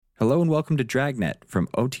Hello and welcome to Dragnet from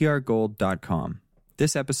OTRGold.com.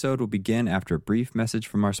 This episode will begin after a brief message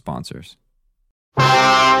from our sponsors. The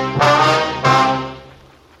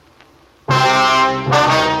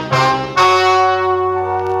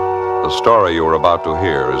story you are about to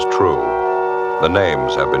hear is true. The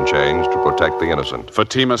names have been changed to protect the innocent.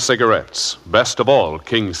 Fatima Cigarettes, best of all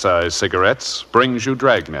king-size cigarettes, brings you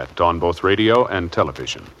Dragnet on both radio and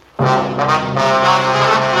television.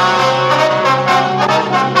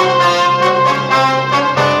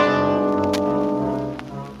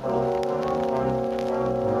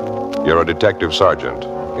 You're a detective sergeant.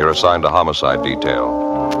 You're assigned a homicide detail.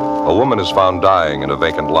 A woman is found dying in a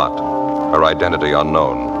vacant lot. Her identity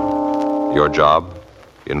unknown. Your job?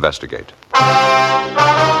 Investigate.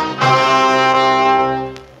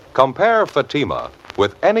 Compare Fatima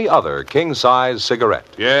with any other king-size cigarette.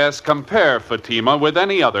 Yes, compare Fatima with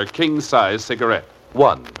any other king-size cigarette.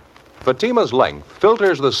 1. Fatima's length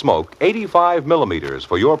filters the smoke 85 millimeters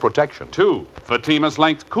for your protection. 2. Fatima's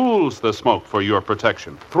length cools the smoke for your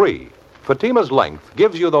protection. 3. Fatima's length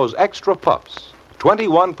gives you those extra puffs,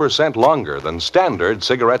 21% longer than standard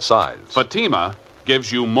cigarette size. Fatima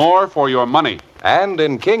gives you more for your money. And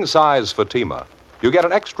in king-size Fatima, you get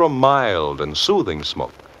an extra mild and soothing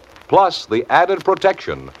smoke, plus the added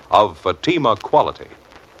protection of Fatima quality.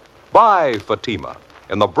 Buy Fatima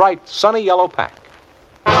in the bright, sunny yellow pack.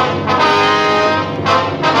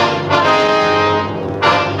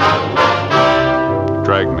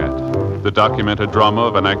 Dragnet, the documented drama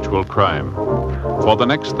of an actual crime. For the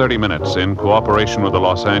next 30 minutes, in cooperation with the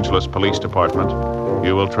Los Angeles Police Department,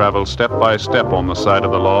 you will travel step by step on the side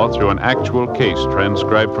of the law through an actual case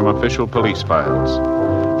transcribed from official police files.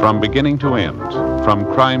 From beginning to end, from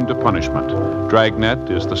crime to punishment, Dragnet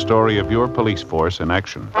is the story of your police force in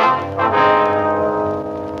action.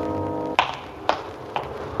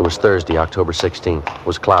 It was Thursday, October 16th. It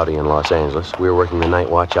was cloudy in Los Angeles. We were working the night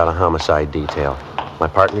watch out of homicide detail. My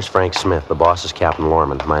partner's Frank Smith. The boss is Captain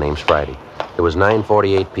Lorman. My name's Friday. It was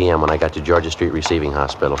 9:48 p.m. when I got to Georgia Street Receiving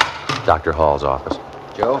Hospital, Dr. Hall's office.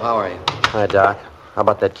 Joe, how are you? Hi, Doc. How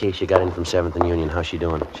about that case you got in from 7th and Union? How's she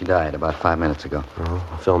doing? She died about 5 minutes ago.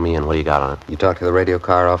 Fill me in. What do you got on it? You talked to the radio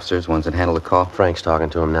car officers, ones that handled the call? Frank's talking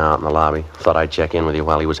to him now out in the lobby. Thought I'd check in with you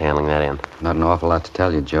while he was handling that end. Not an awful lot to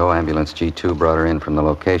tell you, Joe. Ambulance G2 brought her in from the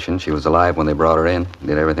location. She was alive when they brought her in.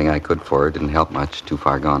 Did everything I could for her. Didn't help much. Too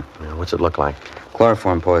far gone. Yeah, what's it look like?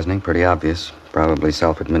 Chloroform poisoning. Pretty obvious. Probably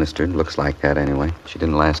self-administered. Looks like that anyway. She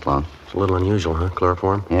didn't last long. It's a little unusual, huh?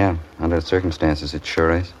 Chloroform? Yeah. Under the circumstances, it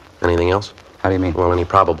sure is. Anything else? How do you mean? Well, any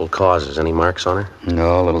probable causes? Any marks on her?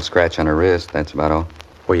 No, a little scratch on her wrist. That's about all.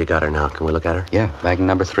 Where you got her now? Can we look at her? Yeah, bag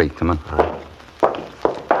number 3. Come on. All right.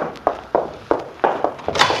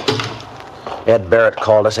 Ed Barrett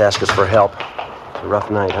called us, asked us for help. It's a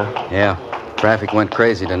rough night, huh? Yeah. Traffic went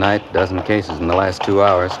crazy tonight. Dozen cases in the last 2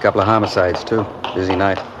 hours. Couple of homicides, too. Busy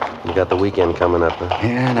night. You got the weekend coming up, huh?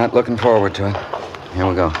 Yeah, not looking forward to it. Here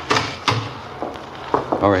we go.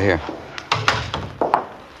 Over here.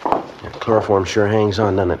 Yeah, chloroform sure hangs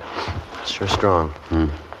on, doesn't it? It's sure strong.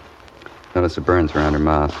 Notice the burns around her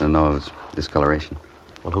mouth, the nose, discoloration.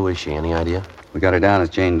 Well, who is she? Any idea? We got her down as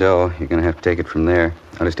Jane Doe. You're going to have to take it from there.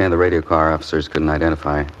 I understand the radio car officers couldn't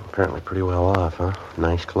identify her. Apparently pretty well off, huh?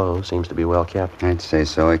 Nice clothes. Seems to be well kept. I'd say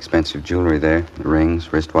so. Expensive jewelry there.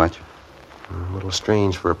 Rings, wristwatch. A little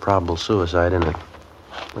strange for a probable suicide, isn't it?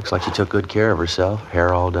 Looks like she took good care of herself.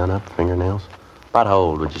 Hair all done up, fingernails. About how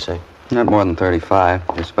old, would you say? Not more than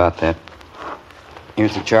 35. Just about that.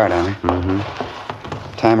 Here's the chart on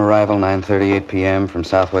her. Time arrival, 9:38 p.m. from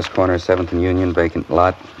southwest corner of 7th and Union, vacant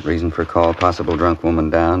lot. Reason for call, possible drunk woman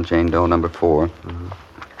down. Jane Doe, number 4.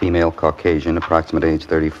 Female, Caucasian, approximate age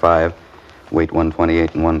 35. Weight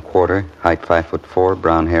 128 1/4. Height 5'4".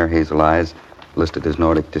 Brown hair, hazel eyes. Listed as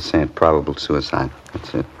Nordic descent. Probable suicide.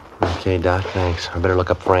 That's it. Okay, Doc, thanks. I better look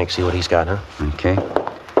up Frank, see what he's got, huh? Okay.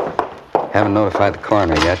 Haven't notified the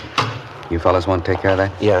coroner yet. You fellas want to take care of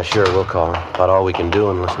that? Yeah, sure, we'll call her. About all we can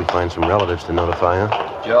do unless we find some relatives to notify,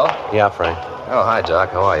 huh? Joe? Yeah, Frank. Oh, hi,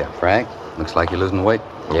 Doc. How are you? Frank, looks like you're losing weight.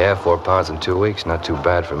 Yeah, 4 pounds in 2 weeks. Not too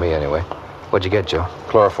bad for me, anyway. What'd you get, Joe?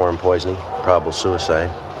 Chloroform poisoning, probable suicide.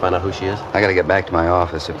 Find out who she is? I gotta get back to my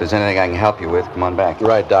office. If there's anything I can help you with, come on back.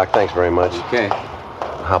 Right, Doc. Thanks very much. Okay.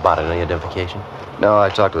 How about it? Any identification? No, I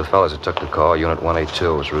talked to the fellas that took the call. Unit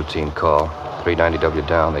 182 was a routine call. 390W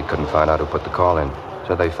down. They couldn't find out who put the call in.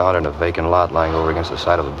 Said they found her in a vacant lot lying over against the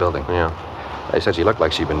side of the building. Yeah. They said she looked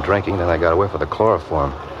like she'd been drinking. Then they got a whiff of the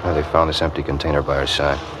chloroform. And they found this empty container by her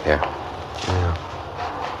side. Here. Yeah.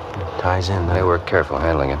 It ties in, They were careful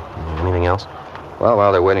handling it. Anything else? Well,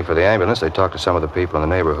 while they're waiting for the ambulance, they talked to some of the people in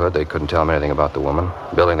the neighborhood. They couldn't tell them anything about the woman.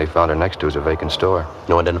 The building they found her next to is a vacant store.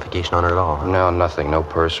 No identification on her at all? No, nothing. No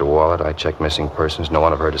purse or wallet. I checked missing persons. No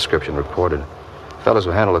one of her description reported. Fellas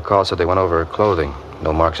who handled the call said they went over her clothing.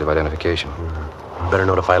 No marks of identification. Better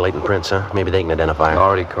notify Leighton Prince, huh? Maybe they can identify her.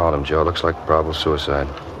 Already called him, Joe. Looks like probable suicide.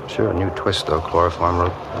 Sure, a new twist, though. Chloroform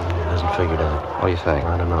rope. It doesn't figure, does it? What do you think?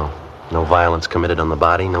 I don't know. No violence committed on the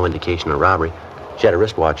body, no indication of robbery. She had a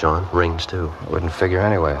wristwatch on, rings, too. Wouldn't figure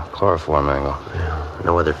anyway. Chloroform angle. Yeah.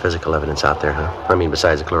 No other physical evidence out there, huh? I mean,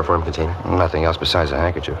 besides the chloroform container? Nothing else besides a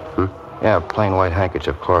handkerchief. Yeah, a plain white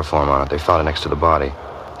handkerchief, chloroform on it. They found it next to the body.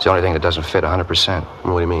 It's the only thing that doesn't fit 100%.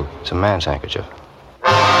 What do you mean? It's a man's handkerchief.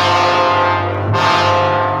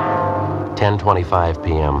 10:25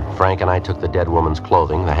 p.m. Frank and I took the dead woman's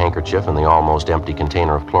clothing, the handkerchief, and the almost empty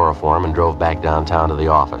container of chloroform and drove back downtown to the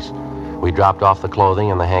office. We dropped off the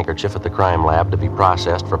clothing and the handkerchief at the crime lab to be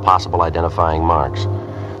processed for possible identifying marks.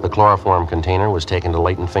 The chloroform container was taken to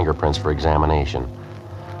latent fingerprints for examination.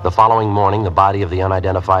 The following morning, the body of the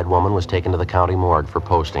unidentified woman was taken to the county morgue for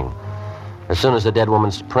posting. As soon as the dead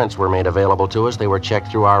woman's prints were made available to us, they were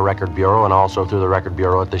checked through our record bureau and also through the record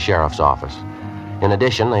bureau at the sheriff's office. In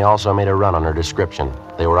addition, they also made a run on her description.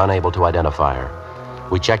 They were unable to identify her.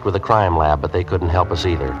 We checked with the crime lab, but they couldn't help us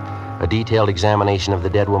either. A detailed examination of the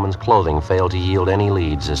dead woman's clothing failed to yield any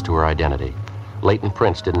leads as to her identity. Leighton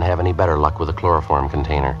Prince didn't have any better luck with the chloroform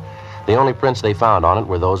container. The only prints they found on it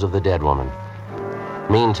were those of the dead woman.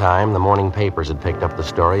 Meantime, the morning papers had picked up the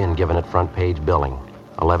story and given it front-page billing.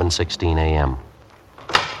 11:16 a.m.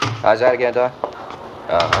 How's that again, Doc?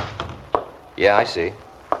 Yeah, I see.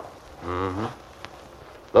 A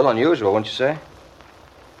little unusual, wouldn't you say?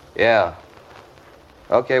 Yeah.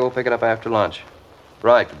 Okay, we'll pick it up after lunch.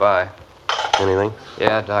 Right, goodbye. Anything?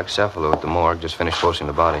 Yeah, Doc Cephalo at the morgue just finished posting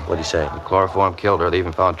the body. What'd he say? The chloroform killed her. They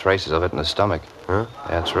even found traces of it in the stomach. Huh?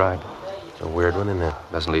 That's right. It's a weird one, isn't it?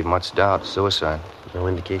 Doesn't leave much doubt. Suicide. No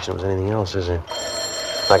indication it was anything else, is there?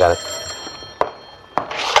 I got it.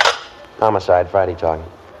 Homicide, Friday talking.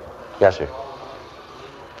 Yes, sir.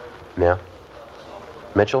 Yeah?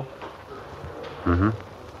 Mitchell?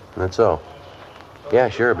 That's so. Yeah,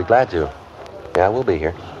 sure, be glad to. Yeah, we'll be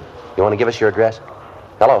here. You want to give us your address?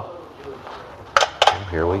 Hello? Oh,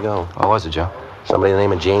 here we go. What was it, Joe? Somebody by the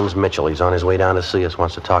name of James Mitchell. He's on his way down to see us,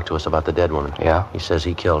 wants to talk to us about the dead woman. Yeah? He says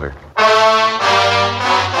he killed her.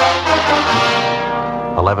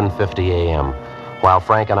 11:50 a.m. While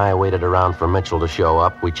Frank and I waited around for Mitchell to show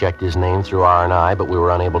up, we checked his name through R&I, but we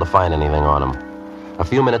were unable to find anything on him. A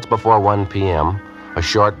few minutes before 1 p.m., a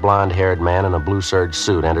short, blonde-haired man in a blue serge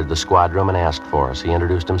suit entered the squad room and asked for us. He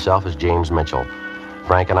introduced himself as James Mitchell.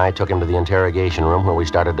 Frank and I took him to the interrogation room where we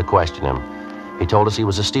started to question him. He told us he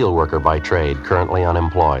was a steel worker by trade, currently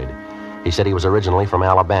unemployed. He said he was originally from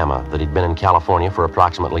Alabama, that he'd been in California for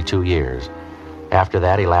approximately 2 years. After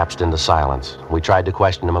that, he lapsed into silence. We tried to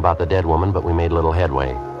question him about the dead woman, but we made little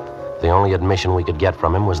headway. The only admission we could get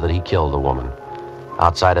from him was that he killed the woman.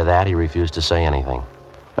 Outside of that, he refused to say anything.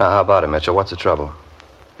 Now, how about it, Mitchell? What's the trouble?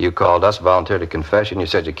 You called us, volunteered a confession. You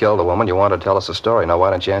said you killed the woman. You wanted to tell us a story. Now, why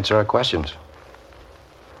don't you answer our questions?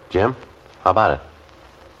 Jim, how about it?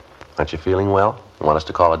 Aren't you feeling well? Want us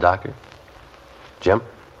to call a doctor? Jim?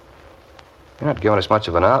 You're not giving us much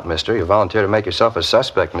of an out, mister. You volunteered to make yourself a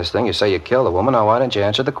suspect in this thing. You say you killed the woman. Now, why didn't you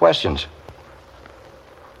answer the questions?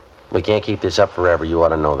 We can't keep this up forever. You ought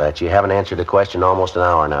to know that. You haven't answered a question almost an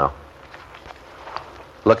hour now.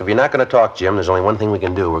 Look, if you're not going to talk, Jim, there's only one thing we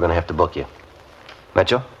can do. We're going to have to book you.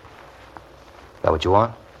 Mitchell? Is that what you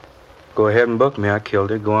want? Go ahead and book me. I killed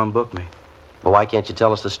her. Go on, book me. Well, why can't you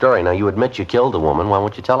tell us the story? Now, you admit you killed the woman. Why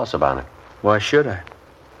won't you tell us about it? Why should I?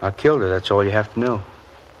 I killed her. That's all you have to know.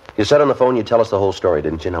 You said on the phone you'd tell us the whole story,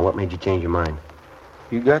 didn't you? Now, what made you change your mind?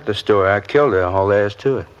 You got the story. I killed her. All there is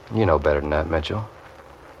to it. You know better than that, Mitchell.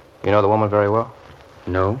 You know the woman very well?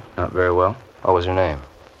 No, not very well. What was her name?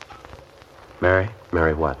 Mary.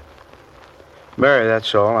 Mary what? Mary,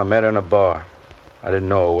 that's all. I met her in a bar. I didn't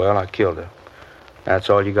know her well. I killed her. That's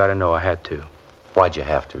all you got to know. I had to. Why'd you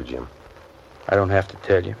have to, Jim? I don't have to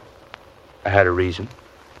tell you. I had a reason.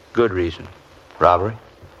 Good reason. Robbery?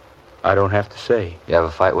 I don't have to say. You have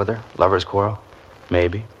a fight with her? Lover's quarrel?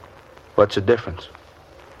 Maybe. What's the difference?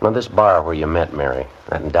 Now, this bar where you met Mary,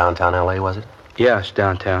 that in downtown L.A., was it? Yeah, it's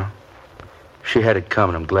downtown. She had it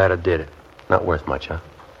coming. I'm glad I did it. Not worth much, huh?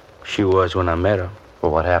 She was when I met her.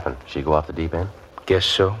 Well, what happened? She go off the deep end? Guess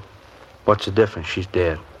so. What's the difference? She's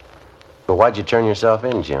dead. But why'd you turn yourself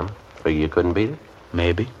in, Jim? Figure you couldn't beat it?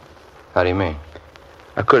 Maybe. How do you mean?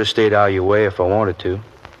 I could have stayed out of your way if I wanted to.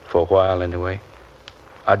 For a while, anyway.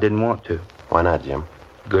 I didn't want to. Why not, Jim?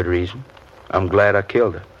 Good reason. I'm glad I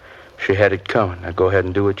killed her. She had it coming. Now go ahead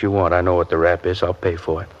and do what you want. I know what the rap is. I'll pay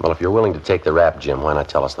for it. Well, if you're willing to take the rap, Jim, why not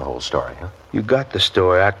tell us the whole story, huh? You got the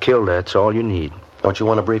story. I killed her. That's all you need. Don't you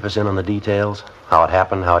want to brief us in on the details? How it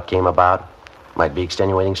happened, how it came about? Might be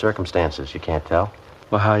extenuating circumstances. You can't tell.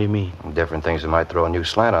 Well, how you mean? Different things that might throw a new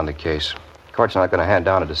slant on the case. Court's not going to hand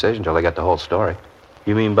down a decision till they get the whole story.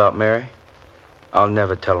 You mean about Mary? I'll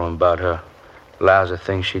never tell them about her. Lousy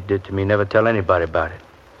things she did to me. Never tell anybody about it.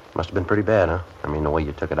 Must have been pretty bad, huh? I mean, the way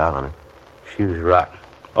you took it out on her. She was rotten.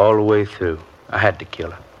 All the way through. I had to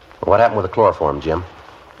kill her. Well, what happened with the chloroform, Jim?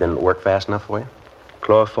 Didn't it work fast enough for you?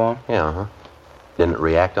 Chloroform? Yeah, uh-huh. Didn't it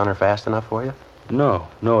react on her fast enough for you? No,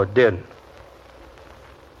 it didn't.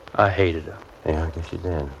 I hated her. Yeah, I guess you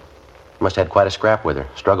did. You must have had quite a scrap with her.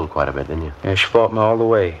 Struggled quite a bit, didn't you? Yeah, she fought me all the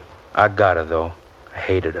way. I got her, though. I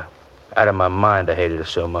hated her. Out of my mind, I hated her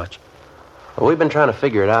so much. Well, we've been trying to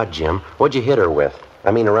figure it out, Jim. What'd you hit her with?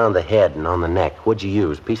 I mean, around the head and on the neck. What'd you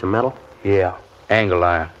use? Piece of metal? Yeah, angle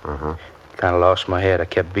iron. Uh-huh. Kind of lost my head. I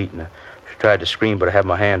kept beating her. She tried to scream, but I had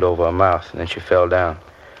my hand over her mouth, and then she fell down.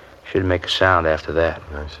 She didn't make a sound after that.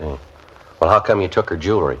 I see. Well, how come you took her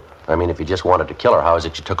jewelry? I mean, if you just wanted to kill her, how is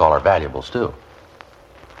it you took all her valuables, too?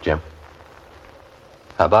 Jim?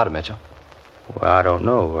 How about it, Mitchell? Well, I don't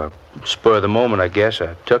know. Spur of the moment, I guess.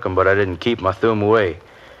 I took them, but I didn't keep them. I threw them away.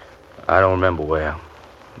 I don't remember where.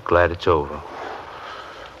 I'm glad it's over.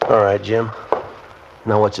 All right, Jim.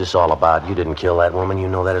 Now, what's this all about? You didn't kill that woman. You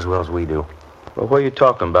know that as well as we do. Well, what are you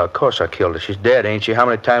talking about? Of course I killed her. She's dead, ain't she? How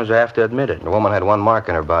many times do I have to admit it? The woman had one mark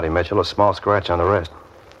in her body, Mitchell, a small scratch on the wrist.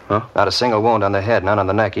 Huh? Not a single wound on the head, none on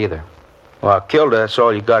the neck either. Well, I killed her. That's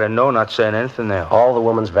all you got to know, not saying anything else. All the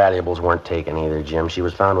woman's valuables weren't taken either, Jim. She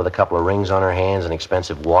was found with a couple of rings on her hands, an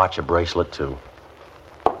expensive watch, a bracelet, too.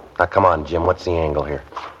 Now, come on, Jim. What's the angle here?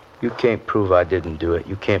 You can't prove I didn't do it.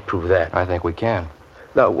 You can't prove that. I think we can.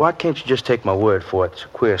 Now, why can't you just take my word for it? It's the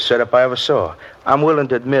queerest setup I ever saw. I'm willing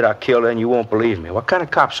to admit I killed her, and you won't believe me. What kind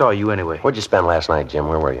of cops are you, anyway? Where'd you spend last night, Jim?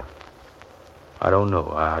 Where were you? I don't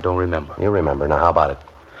know. I don't remember. You remember. Now, how about it?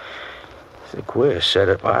 It's the queerest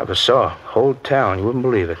setup I ever saw. Whole town. You wouldn't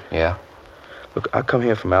believe it. Yeah? Look, I come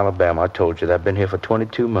here from Alabama. I told you that. I've been here for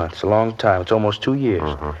 22 months. A long time. It's almost 2 years.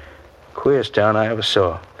 Mm-hmm. Queerest town I ever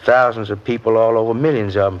saw. Thousands of people all over.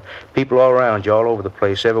 Millions of them. People all around you, all over the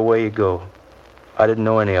place, everywhere you go. I didn't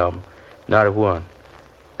know any of them. Not a one.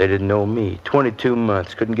 They didn't know me. 22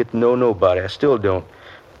 months. Couldn't get to know nobody. I still don't.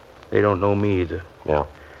 They don't know me either. Yeah.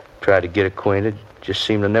 Tried to get acquainted. Just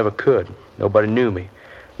seemed I never could. Nobody knew me.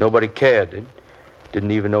 Nobody cared. They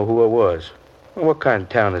didn't even know who I was. Well, what kind of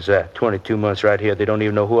town is that? 22 months right here. They don't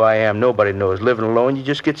even know who I am. Nobody knows. Living alone, you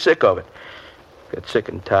just get sick of it. Get sick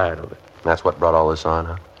and tired of it. That's what brought all this on,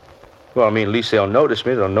 huh? Well, I mean, at least they'll notice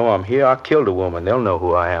me. They'll know I'm here. I killed a woman. They'll know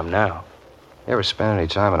who I am now. You ever spend any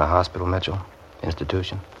time in a hospital, Mitchell?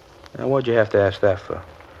 Institution? Now, what'd you have to ask that for?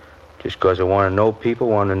 Just because I want to know people,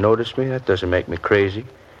 want to notice me? That doesn't make me crazy.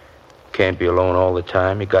 Can't be alone all the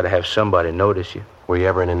time. You got to have somebody notice you. Were you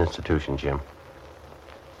ever in an institution, Jim?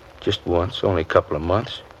 Just once, only a couple of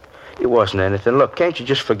months. It wasn't anything. Look, can't you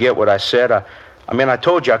just forget what I said? I mean, I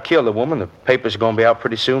told you I killed the woman. The paper's going to be out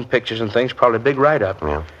pretty soon, pictures and things, probably a big write-up.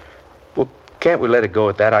 Yeah. Well, can't we let it go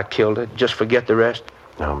at that? I killed her. Just forget the rest?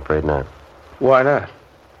 No, I'm afraid not. Why not?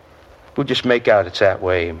 We'll just make out it's that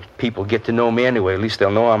way. People get to know me anyway. At least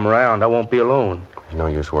they'll know I'm around. I won't be alone. There's no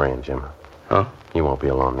use worrying, Jim. Huh? You won't be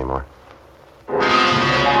alone anymore.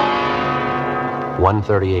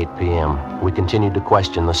 1:38 p.m. We continued to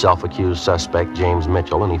question the self-accused suspect, James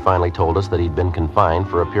Mitchell, and he finally told us that he'd been confined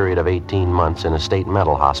for a period of 18 months in a state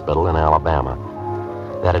mental hospital in Alabama.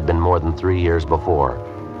 That had been more than 3 years before.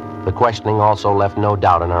 The questioning also left no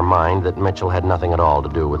doubt in our mind that Mitchell had nothing at all to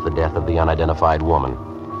do with the death of the unidentified woman.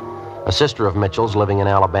 A sister of Mitchell's living in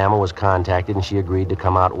Alabama was contacted, and she agreed to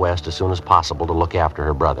come out west as soon as possible to look after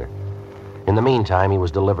her brother. In the meantime, he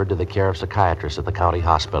was delivered to the care of psychiatrists at the county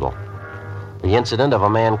hospital. The incident of a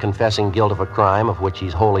man confessing guilt of a crime of which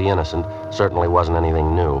he's wholly innocent certainly wasn't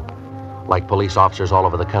anything new. Like police officers all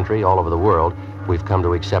over the country, all over the world, we've come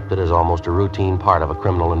to accept it as almost a routine part of a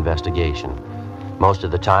criminal investigation. Most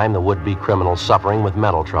of the time, the would-be criminal's suffering with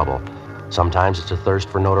mental trouble. Sometimes it's a thirst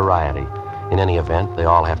for notoriety. In any event, they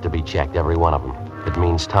all have to be checked, every one of them. It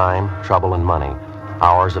means time, trouble, and money.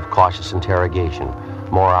 Hours of cautious interrogation.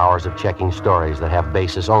 More hours of checking stories that have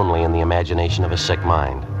basis only in the imagination of a sick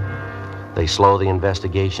mind. They slow the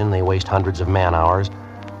investigation, they waste hundreds of man-hours,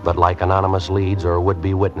 but like anonymous leads or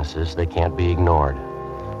would-be witnesses, they can't be ignored.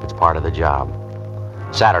 It's part of the job.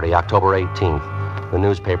 Saturday, October 18th, the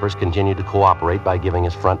newspapers continued to cooperate by giving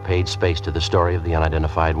us front-page space to the story of the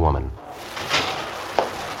unidentified woman.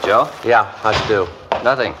 Joe? Yeah, how'd you do?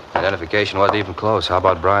 Nothing. Identification wasn't even close. How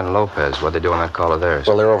about Brian and Lopez? What'd they do on that call of theirs?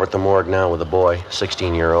 Well, they're over at the morgue now with a boy,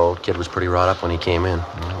 16-year-old. Kid was pretty wrought up when he came in.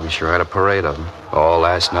 We sure had a parade of them. All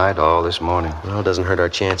last night, all this morning. Well, it doesn't hurt our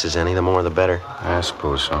chances any. The more, the better. I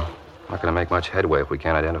suppose so. Not gonna make much headway if we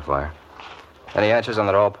can't identify her. Any answers on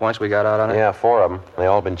that all points we got out on it? Yeah, 4 of them. They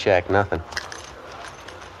all been checked. Nothing.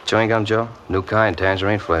 Chewing gum, Joe? New kind,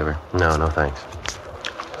 tangerine flavor. No, thanks.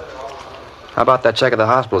 How about that check of the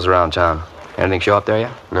hospitals around town? Anything show up there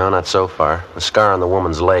yet? No, not so far. The scar on the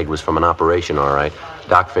woman's leg was from an operation, all right.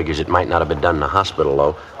 Doc figures it might not have been done in a hospital,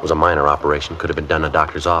 though. It was a minor operation. Could have been done in a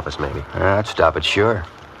doctor's office, maybe. That'd stop it, sure.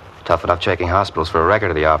 Tough enough checking hospitals for a record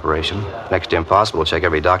of the operation. Next to impossible to check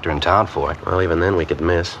every doctor in town for it. Well, even then we could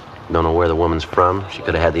miss. Don't know where the woman's from. She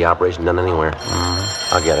could have had the operation done anywhere.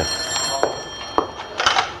 I'll get it.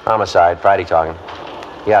 Homicide. Friday talking.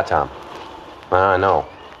 Yeah, Tom. I know.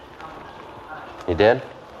 You did?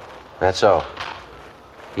 That's so.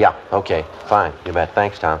 Yeah, okay. Fine. You bet.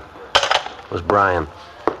 Thanks, Tom. It was Brian.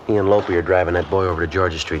 He and Lopey are driving that boy over to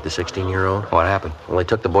Georgia Street, the 16-year-old. What happened? Well, they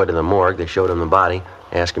took the boy to the morgue. They showed him the body.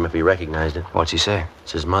 Asked him if he recognized it. What'd she say?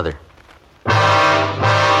 It's his mother.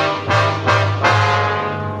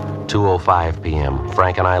 2:05 p.m.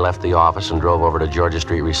 Frank and I left the office and drove over to Georgia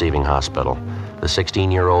Street Receiving Hospital. The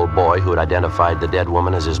 16-year-old boy who had identified the dead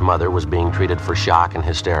woman as his mother was being treated for shock and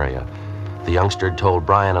hysteria. The youngster had told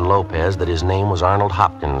Brian and Lopez that his name was Arnold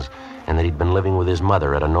Hopkins and that he'd been living with his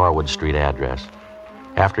mother at a Norwood Street address.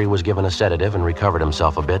 After he was given a sedative and recovered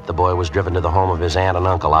himself a bit, the boy was driven to the home of his aunt and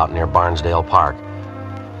uncle out near Barnesdale Park.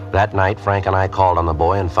 That night, Frank and I called on the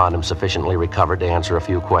boy and found him sufficiently recovered to answer a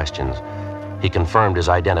few questions. He confirmed his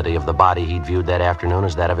identity of the body he'd viewed that afternoon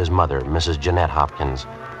as that of his mother, Mrs. Jeanette Hopkins.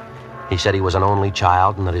 He said he was an only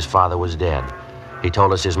child and that his father was dead. He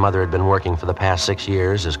told us his mother had been working for the past 6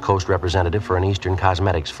 years as Coast representative for an Eastern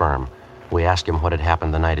cosmetics firm. We asked him what had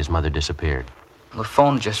happened the night his mother disappeared. The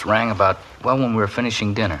phone just rang when we were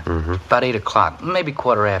finishing dinner. About 8 o'clock, maybe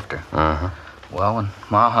quarter after. Well, when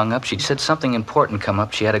Ma hung up, she said something important come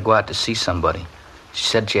up. She had to go out to see somebody. She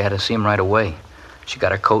said she had to see him right away. She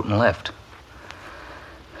got her coat and left.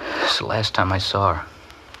 It's the last time I saw her.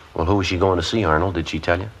 Well, who was she going to see, Arnold? Did she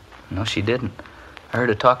tell you? No, she didn't. I heard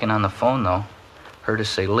her talking on the phone, though. Heard her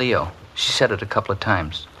say Leo. She said it a couple of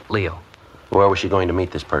times. Leo. Where was she going to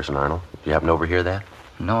meet this person, Arnold? Did you happen to overhear that?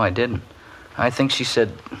 No, I didn't. I think she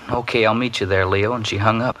said, "Okay, I'll meet you there, Leo," and she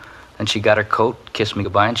hung up. Then she got her coat, kissed me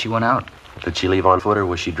goodbye, and she went out. Did she leave on foot or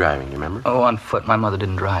was she driving, you remember? Oh, on foot. My mother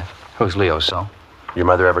didn't drive. Who's Leo, So? Your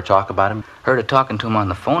mother ever talk about him? Heard her talking to him on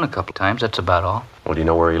the phone a couple of times. That's about all. Well, do you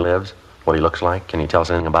know where he lives? What he looks like? Can you tell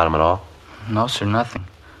us anything about him at all? No, sir, nothing.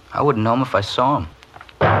 I wouldn't know him if I saw him.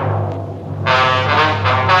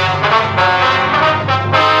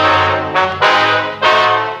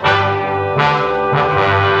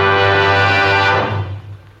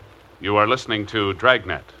 You are listening to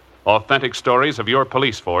Dragnet, authentic stories of your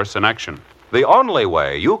police force in action. The only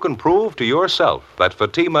way you can prove to yourself that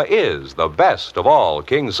Fatima is the best of all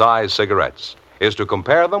king-size cigarettes is to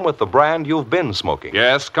compare them with the brand you've been smoking.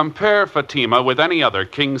 Yes, compare Fatima with any other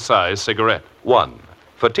king-size cigarette. 1.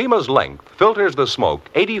 Fatima's length filters the smoke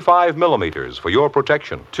 85 millimeters for your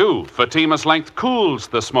protection. 2. Fatima's length cools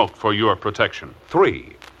the smoke for your protection.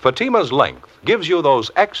 3. Fatima's length gives you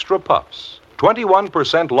those extra puffs,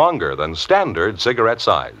 21% longer than standard cigarette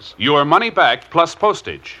size. Your money back plus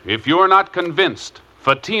postage. If you're not convinced,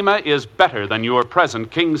 Fatima is better than your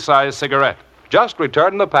present king-size cigarette. Just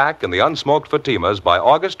return the pack and the unsmoked Fatimas by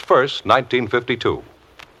August 1st, 1952.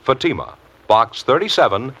 Fatima, Box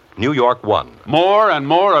 37, New York 1. More and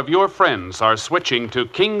more of your friends are switching to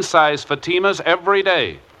king-size Fatimas every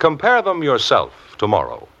day. Compare them yourself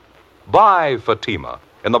tomorrow. Buy Fatima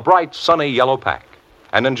in the bright, sunny yellow pack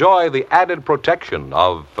and enjoy the added protection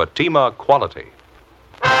of Fatima quality.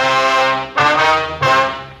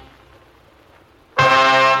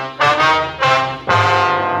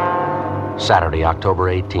 Saturday,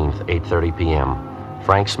 October 18th, 8:30 p.m.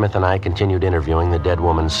 Frank Smith and I continued interviewing the dead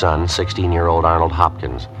woman's son, 16-year-old Arnold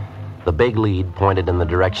Hopkins. The big lead pointed in the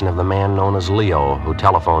direction of the man known as Leo, who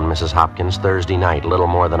telephoned Mrs. Hopkins Thursday night, little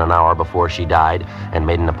more than an hour before she died, and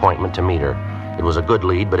made an appointment to meet her. It was a good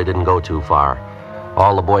lead, but it didn't go too far.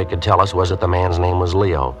 All the boy could tell us was that the man's name was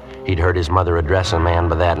Leo. He'd heard his mother address a man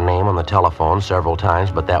by that name on the telephone several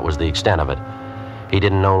times, but that was the extent of it. He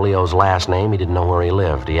didn't know Leo's last name. He didn't know where he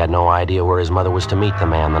lived. He had no idea where his mother was to meet the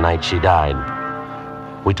man the night she died.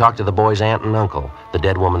 We talked to the boy's aunt and uncle, the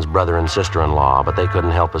dead woman's brother and sister-in-law, but they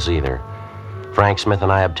couldn't help us either. Frank Smith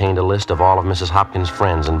and I obtained a list of all of Mrs. Hopkins'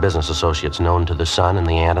 friends and business associates known to the son and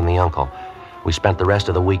the aunt and the uncle. We spent the rest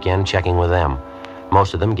of the weekend checking with them.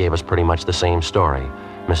 Most of them gave us pretty much the same story.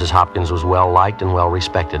 Mrs. Hopkins was well-liked and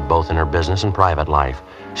well-respected, both in her business and private life.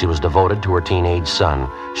 She was devoted to her teenage son.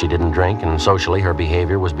 She didn't drink, and socially her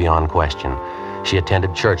behavior was beyond question. She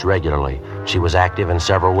attended church regularly. She was active in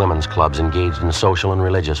several women's clubs engaged in social and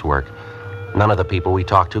religious work. None of the people we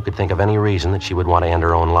talked to could think of any reason that she would want to end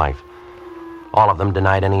her own life. All of them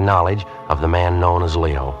denied any knowledge of the man known as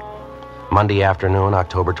Leo. Monday afternoon,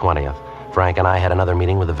 October 20th, Frank and I had another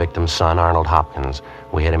meeting with the victim's son, Arnold Hopkins.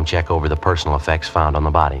 We had him check over the personal effects found on the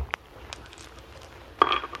body.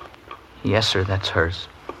 Yes, sir, that's hers.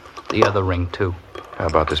 The other ring, too. How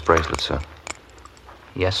about this bracelet, son?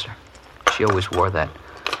 Yes, sir. She always wore that.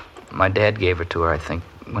 My dad gave it to her, I think.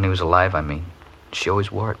 When he was alive, I mean. She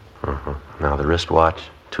always wore it. Now, the wristwatch,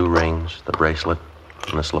 2 rings, the bracelet,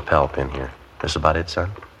 and this lapel pin here. This about it, son?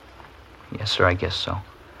 Yes, sir, I guess so.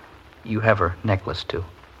 You have her necklace, too.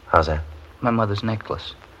 How's that? My mother's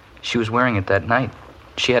necklace. She was wearing it that night.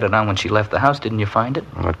 She had it on when she left the house. Didn't you find it?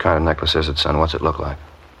 What kind of necklace is it, son? What's it look like?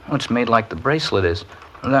 Oh, it's made like the bracelet is.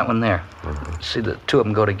 That one there. See, the two of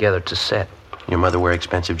them go together. It's a set. Your mother wear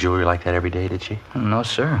expensive jewelry like that every day, did she? No,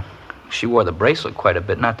 sir. She wore the bracelet quite a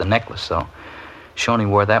bit, not the necklace, though. She only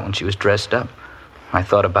wore that when she was dressed up. I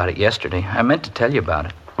thought about it yesterday. I meant to tell you about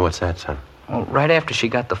it. What's that, son? Well, right after she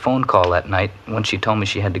got the phone call that night, when she told me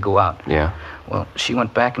she had to go out. Yeah? Well, she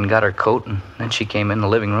went back and got her coat, and then she came in the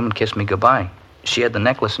living room and kissed me goodbye. She had the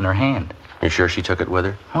necklace in her hand. You sure she took it with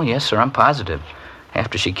her? Oh, yes, sir, I'm positive.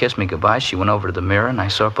 After she kissed me goodbye, she went over to the mirror, and I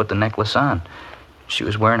saw her put the necklace on. She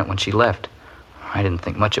was wearing it when she left. I didn't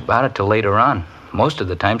think much about it till later on. Most of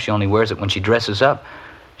the time, she only wears it when she dresses up.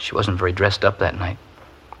 She wasn't very dressed up that night.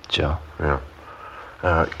 Joe? Yeah.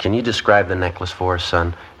 Can you describe the necklace for us,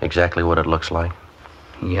 son? Exactly what it looks like?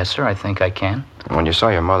 Yes, sir, I think I can. When you saw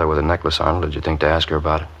your mother with a necklace on, did you think to ask her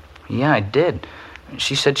about it? Yeah, I did.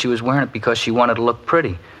 She said she was wearing it because she wanted to look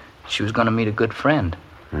pretty. She was going to meet a good friend.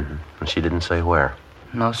 Mm-hmm. And she didn't say where?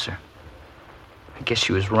 No, sir. I guess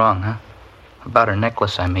she was wrong, huh? About her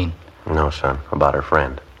necklace, I mean. No, son. About her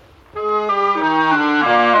friend.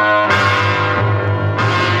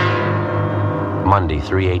 Monday,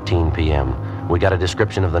 3:18 p.m. We got a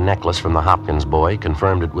description of the necklace from the Hopkins boy,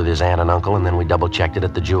 confirmed it with his aunt and uncle, and then we double-checked it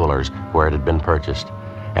at the jeweler's, where it had been purchased.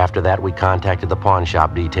 After that, we contacted the pawn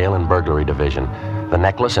shop detail and burglary division. The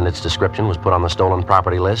necklace and its description was put on the stolen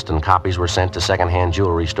property list, and copies were sent to second-hand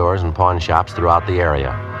jewelry stores and pawn shops throughout the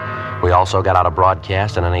area. We also got out a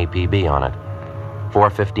broadcast and an APB on it.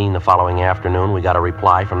 4:15 the following afternoon, we got a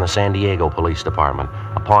reply from the San Diego Police Department.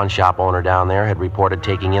 A pawn shop owner down there had reported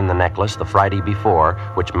taking in the necklace the Friday before,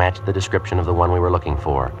 which matched the description of the one we were looking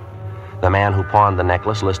for. The man who pawned the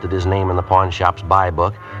necklace listed his name in the pawn shop's buy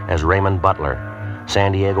book as Raymond Butler.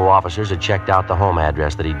 San Diego officers had checked out the home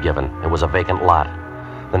address that he'd given. It was a vacant lot.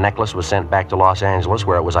 The necklace was sent back to Los Angeles,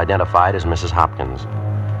 where it was identified as Mrs. Hopkins.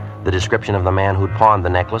 The description of the man who'd pawned the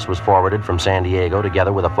necklace was forwarded from San Diego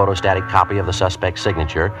together with a photostatic copy of the suspect's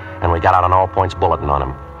signature, and we got out an all-points bulletin on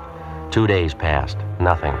him. 2 days passed.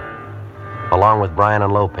 Nothing. Along with Bryan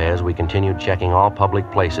and Lopez, we continued checking all public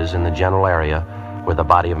places in the general area where the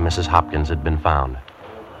body of Mrs. Hopkins had been found.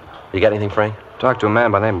 You got anything, Frank? Talked to a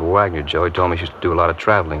man by the name of Wagner, Joe. He told me she used to do a lot of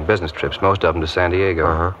traveling, business trips, most of them to San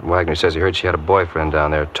Diego. Wagner says he heard she had a boyfriend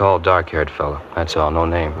down there, a tall, dark-haired fella. That's all, no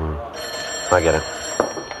name. I get it.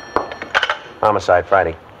 Homicide,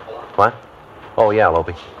 Friday. What? Oh, yeah,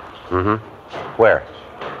 Lopey. Mm-hmm. Where?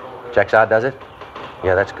 Checks out, does it?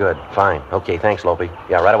 Yeah, that's good. Fine. Okay, thanks, Lopey.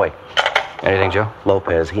 Yeah, right away. Anything, Joe?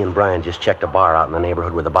 Lopez, he and Bryan just checked a bar out in the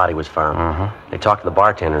neighborhood where the body was found. They talked to the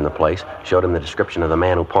bartender in the place, showed him the description of the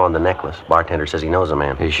man who pawned the necklace. Bartender says he knows the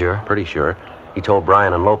man. You sure? Pretty sure. He told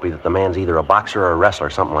Bryan and Lopey that the man's either a boxer or a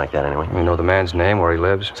wrestler, something like that anyway. You know the man's name, where he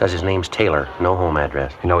lives? Says his name's Taylor, no home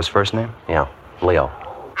address. You know his first name? Yeah, Leo.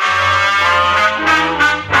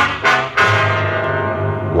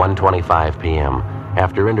 1:25 p.m.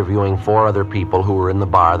 After interviewing 4 other people who were in the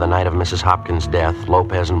bar the night of Mrs. Hopkins' death,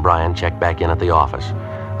 Lopez and Bryan checked back in at the office.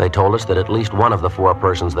 They told us that at least one of the 4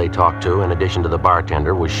 persons they talked to, in addition to the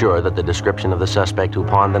bartender, was sure that the description of the suspect who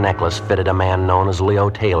pawned the necklace fitted a man known as Leo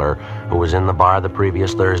Taylor, who was in the bar the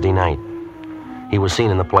previous Thursday night. He was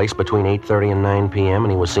seen in the place between 8:30 and 9 p.m.,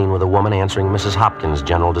 and he was seen with a woman answering Mrs. Hopkins'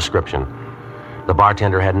 general description. The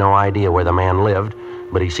bartender had no idea where the man lived,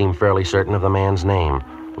 but he seemed fairly certain of the man's name,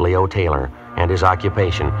 Leo Taylor, and his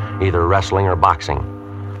occupation, either wrestling or boxing.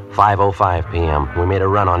 5:05 p.m. We made a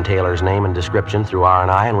run on Taylor's name and description through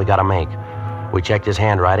R&I, and we got a make. We checked his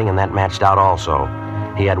handwriting, and that matched out also.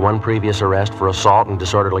 He had 1 previous arrest for assault and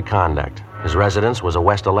disorderly conduct. His residence was a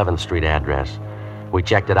West 11th Street address. We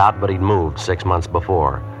checked it out, but he'd moved 6 months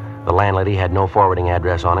before. The landlady had no forwarding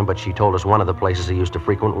address on him, but she told us one of the places he used to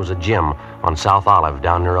frequent was a gym on South Olive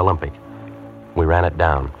down near Olympic. We ran it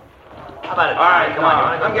down. How about it? All right, come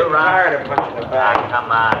on. I'm getting tired of punching the bag.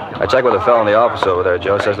 Come on. I checked with a fellow in the office over there,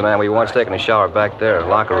 Joe. Says the man we want's taking a shower back there,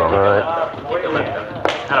 locker room. All right.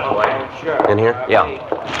 In here? Yeah.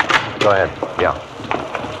 Go ahead. Yeah.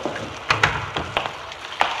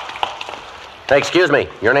 Hey, excuse me.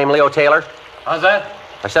 Your name Leo Taylor? How's that?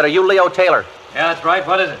 I said, are you Leo Taylor? Yeah, that's right.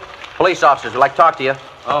 What is it? Police officers would like to talk to you.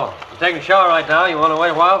 Oh, I'm taking a shower right now. You want to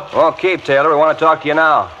wait a while? Won't keep, Taylor. We want to talk to you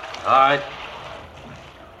now. All right.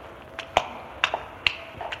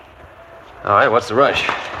 All right, what's the rush?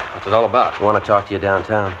 What's it all about? I want to talk to you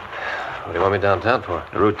downtown. What do you want me downtown for?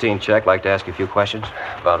 A routine check. Like to ask you a few questions.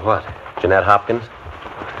 About what? Jeanette Hopkins?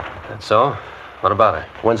 That's so? What about her?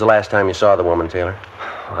 When's the last time you saw the woman, Taylor?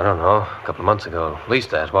 I don't know. A couple of months ago. At least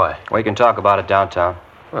that. Why? We can talk about it downtown.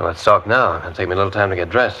 Well, let's talk now. It'll take me a little time to get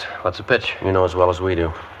dressed. What's the pitch? You know as well as we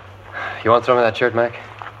do. You want to throw me that shirt, Mac?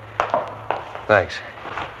 Thanks.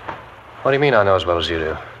 What do you mean I know as well as you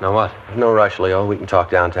do? Know what? No rush, Leo. We can talk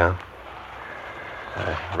downtown.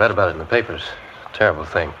 I read about it in the papers. Terrible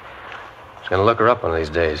thing. I was going to look her up one of these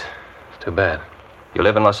days. It's too bad. You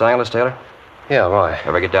live in Los Angeles, Taylor? Yeah, why?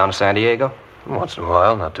 Ever get down to San Diego? Once in a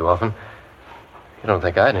while, not too often. You don't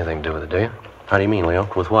think I had anything to do with it, do you? How do you mean, Leo?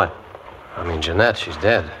 With what? I mean, Jeanette, she's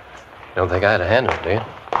dead. You don't think I had a hand in it, do you?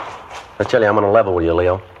 I tell you, I'm on a level with you,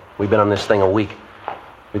 Leo. We've been on this thing a week.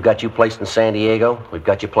 We've got you placed in San Diego. We've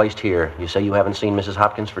got you placed here. You say you haven't seen Mrs.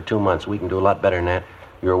 Hopkins for 2 months. We can do a lot better than that.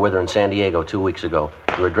 You were with her in San Diego 2 weeks ago.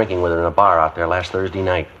 You were drinking with her in a bar out there last Thursday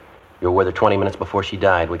night. You were with her 20 minutes before she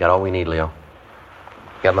died. We got all we need, Leo.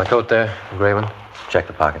 Got my coat there, Graven? Check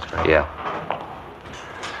the pockets, Frank. Yeah.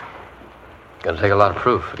 Gonna take a lot of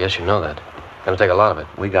proof. I guess you know that. Gonna take a lot of it.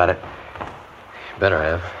 We got it. You better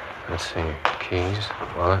have. Let's see. Keys,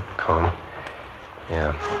 wallet, comb.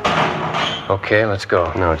 Yeah. Okay, let's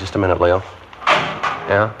go. No, just a minute, Leo.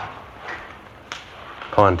 Yeah?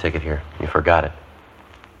 Pawn ticket here. You forgot it.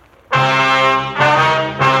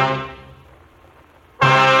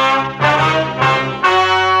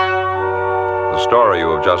 The story you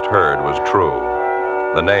have just heard was true.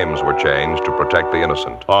 The names were changed to protect the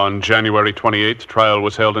innocent. On January 28th, trial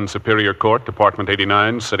was held in Superior Court, Department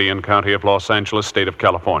 89, City and County of Los Angeles, State of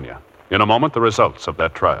California. In a moment, the results of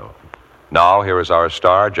that trial. Now, here is our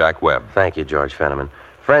star, Jack Webb. Thank you, George Fenneman.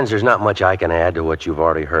 Friends, there's not much I can add to what you've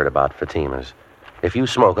already heard about Fatima's. If you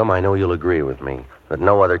smoke them, I know you'll agree with me that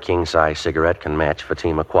no other king-size cigarette can match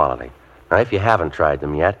Fatima quality. Now, if you haven't tried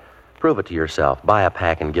them yet, prove it to yourself. Buy a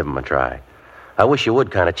pack and give them a try. I wish you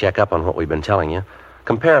would kind of check up on what we've been telling you.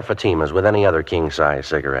 Compare Fatima's with any other king-size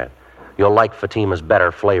cigarette. You'll like Fatima's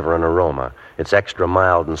better flavor and aroma. It's extra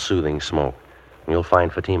mild and soothing smoke. And you'll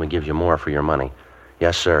find Fatima gives you more for your money.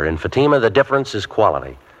 Yes, sir. In Fatima, the difference is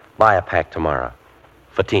quality. Buy a pack tomorrow.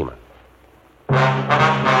 Fatima.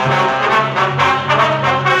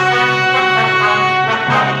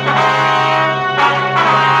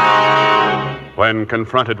 When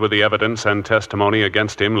confronted with the evidence and testimony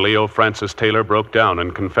against him, Leo Francis Taylor broke down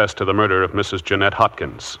and confessed to the murder of Mrs. Jeanette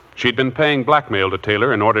Hopkins. She'd been paying blackmail to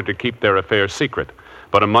Taylor in order to keep their affair secret,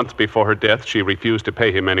 but a month before her death, she refused to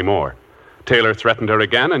pay him any more. Taylor threatened her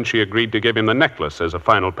again, and she agreed to give him the necklace as a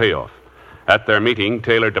final payoff. At their meeting,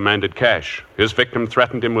 Taylor demanded cash. His victim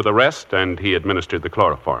threatened him with arrest, and he administered the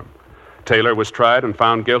chloroform. Taylor was tried and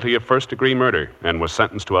found guilty of first-degree murder and was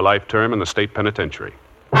sentenced to a life term in the state penitentiary.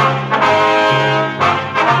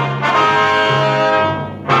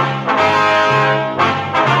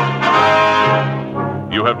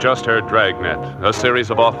 You have just heard Dragnet, a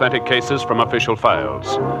series of authentic cases from official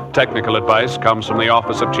files. Technical advice comes from the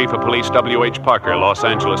Office of Chief of Police W.H. Parker, Los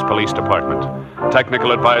Angeles Police Department.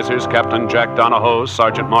 Technical advisors Captain Jack Donahoe,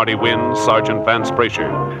 Sergeant Marty Wynn, Sergeant Vance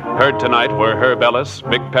Brasher. Heard tonight were Herb Ellis,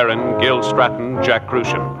 Vic Perrin, Gil Stratton, Jack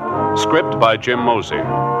Crucian. Script by Jim Moser.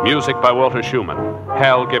 Music by Walter Schumann.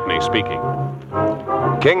 Hal Gibney speaking.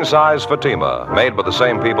 King-size Fatima, made by the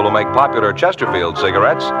same people who make popular Chesterfield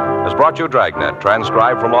cigarettes, has brought you Dragnet,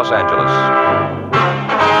 transcribed from Los Angeles.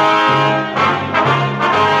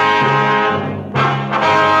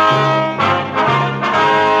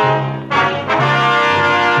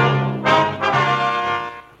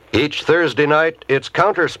 Each Thursday night, it's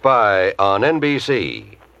Counter Spy on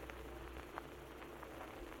NBC.